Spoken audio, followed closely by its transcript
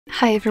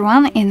Hi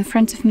everyone, in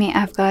front of me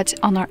I've got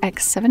Honor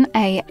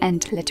X7a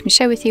and let me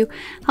share with you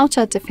how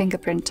to add the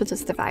fingerprint to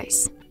this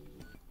device.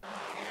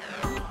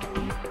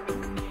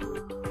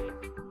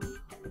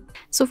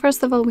 So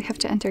first of all we have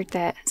to enter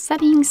the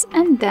settings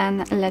and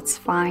then let's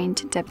find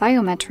the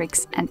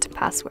biometrics and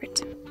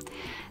password.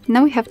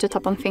 Now we have to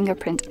tap on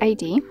Fingerprint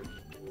ID.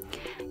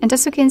 And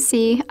as you can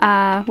see,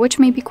 which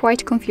may be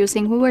quite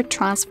confusing, we were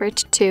transferred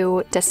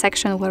to the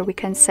section where we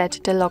can set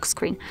the lock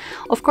screen.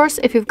 Of course,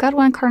 if you've got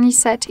one currently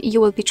set,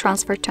 you will be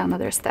transferred to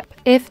another step.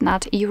 If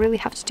not, you really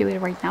have to do it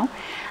right now,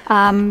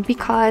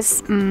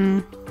 because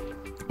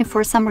if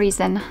for some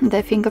reason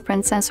the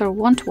fingerprint sensor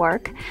won't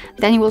work,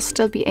 then you will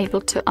still be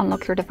able to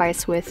unlock your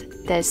device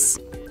with this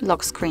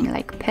lock screen,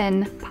 like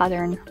PIN,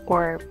 pattern,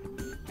 or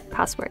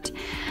password.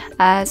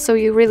 So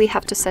you really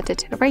have to set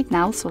it right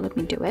now, so let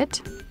me do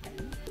it.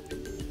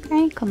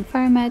 Okay,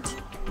 confirm it.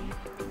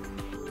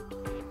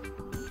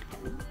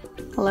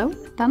 Hello,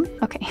 done?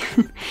 Okay.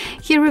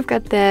 Here we've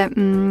got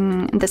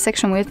the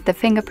section with the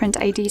fingerprint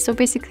ID. So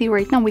basically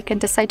right now we can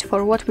decide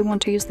for what we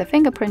want to use the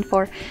fingerprint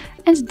for,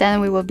 and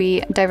then we will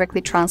be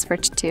directly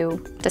transferred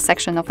to the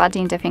section of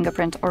adding the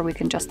fingerprint, or we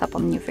can just tap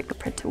on new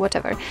fingerprint,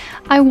 whatever.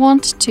 I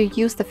want to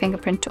use the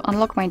fingerprint to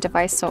unlock my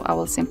device, so I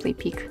will simply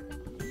pick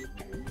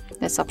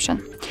this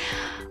option.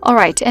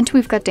 Alright, and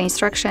we've got the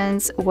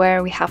instructions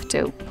where we have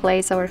to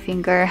place our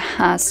finger,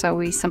 so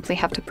we simply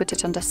have to put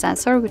it on the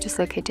sensor, which is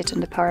located on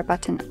the power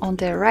button on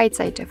the right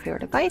side of your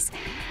device.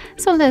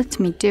 So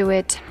let me do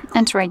it,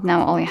 and right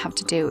now all you have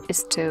to do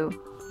is to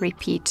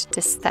repeat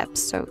the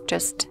steps. So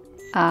just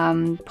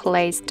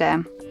place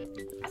the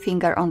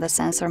finger on the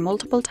sensor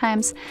multiple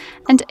times,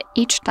 and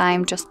each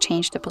time just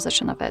change the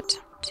position of it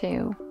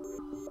to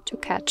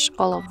catch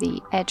all of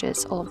the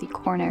edges, all of the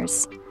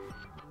corners,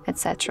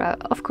 etc.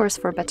 Of course,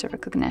 for better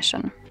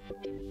recognition.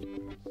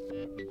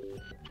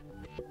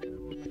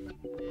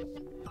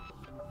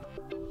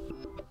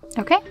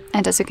 Okay,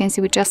 and as you can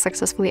see, we just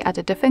successfully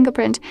added the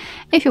fingerprint.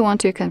 If you want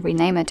to, you can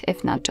rename it.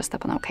 If not, just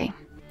tap on OK.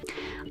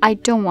 I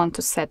don't want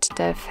to set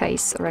the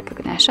face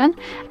recognition.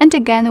 And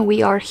again,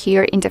 we are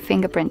here in the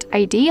fingerprint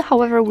ID.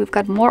 However, we've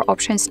got more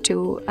options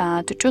to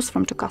choose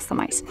from to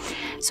customize.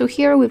 So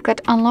here we've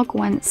got unlock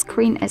when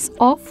screen is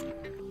off,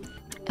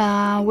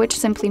 which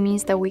simply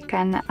means that we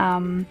can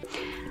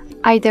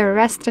either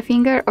rest the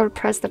finger or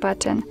press the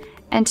button.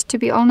 And to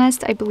be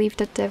honest, I believe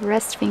that the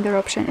rest finger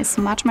option is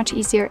much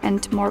easier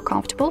and more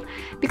comfortable,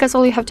 because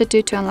all you have to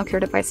do to unlock your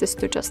device is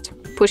to just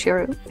push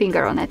your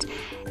finger on it.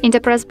 In the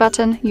press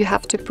button, you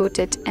have to put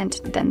it and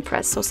then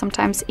press, so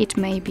sometimes it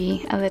may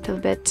be a little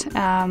bit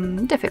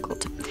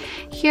difficult.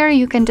 Here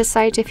you can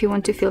decide if you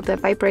want to feel the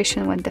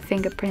vibration when the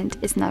fingerprint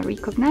is not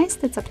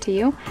recognized. It's up to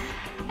you.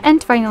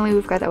 And finally,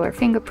 we've got our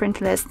fingerprint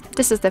list.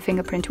 This is the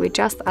fingerprint we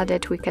just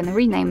added. We can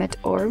rename it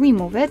or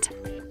remove it.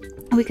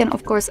 We can,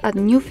 of course, add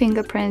a new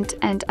fingerprint,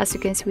 and as you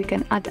can see, we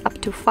can add up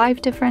to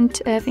 5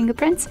 different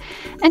fingerprints,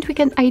 and we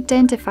can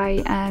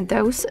identify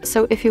those.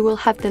 So if you will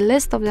have the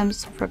list of them,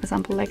 so for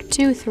example, like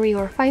 2, 3,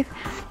 or 5,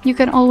 you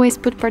can always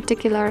put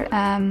particular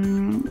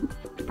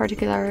how's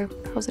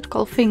it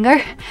called,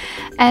 finger,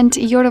 and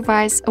your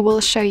device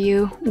will show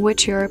you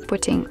which you're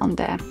putting on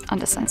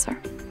the sensor.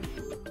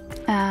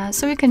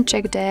 So you can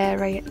check the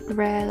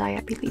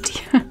reliability,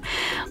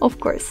 of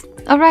course.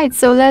 Alright,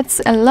 so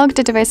let's lock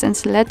the device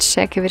and let's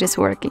check if it is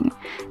working.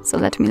 So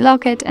let me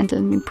lock it and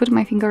let me put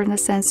my finger on the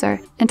sensor,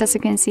 and as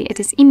you can see, it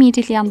is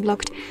immediately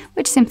unblocked,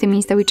 which simply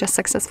means that we just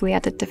successfully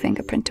added the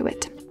fingerprint to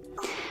it.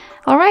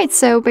 Alright,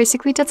 so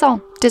basically that's all.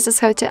 This is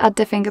how to add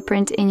the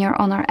fingerprint in your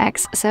Honor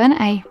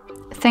X7a.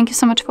 Thank you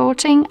so much for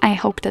watching. I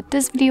hope that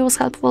this video was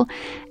helpful,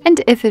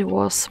 and if it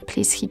was,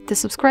 please hit the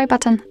subscribe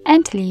button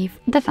and leave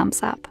the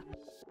thumbs up.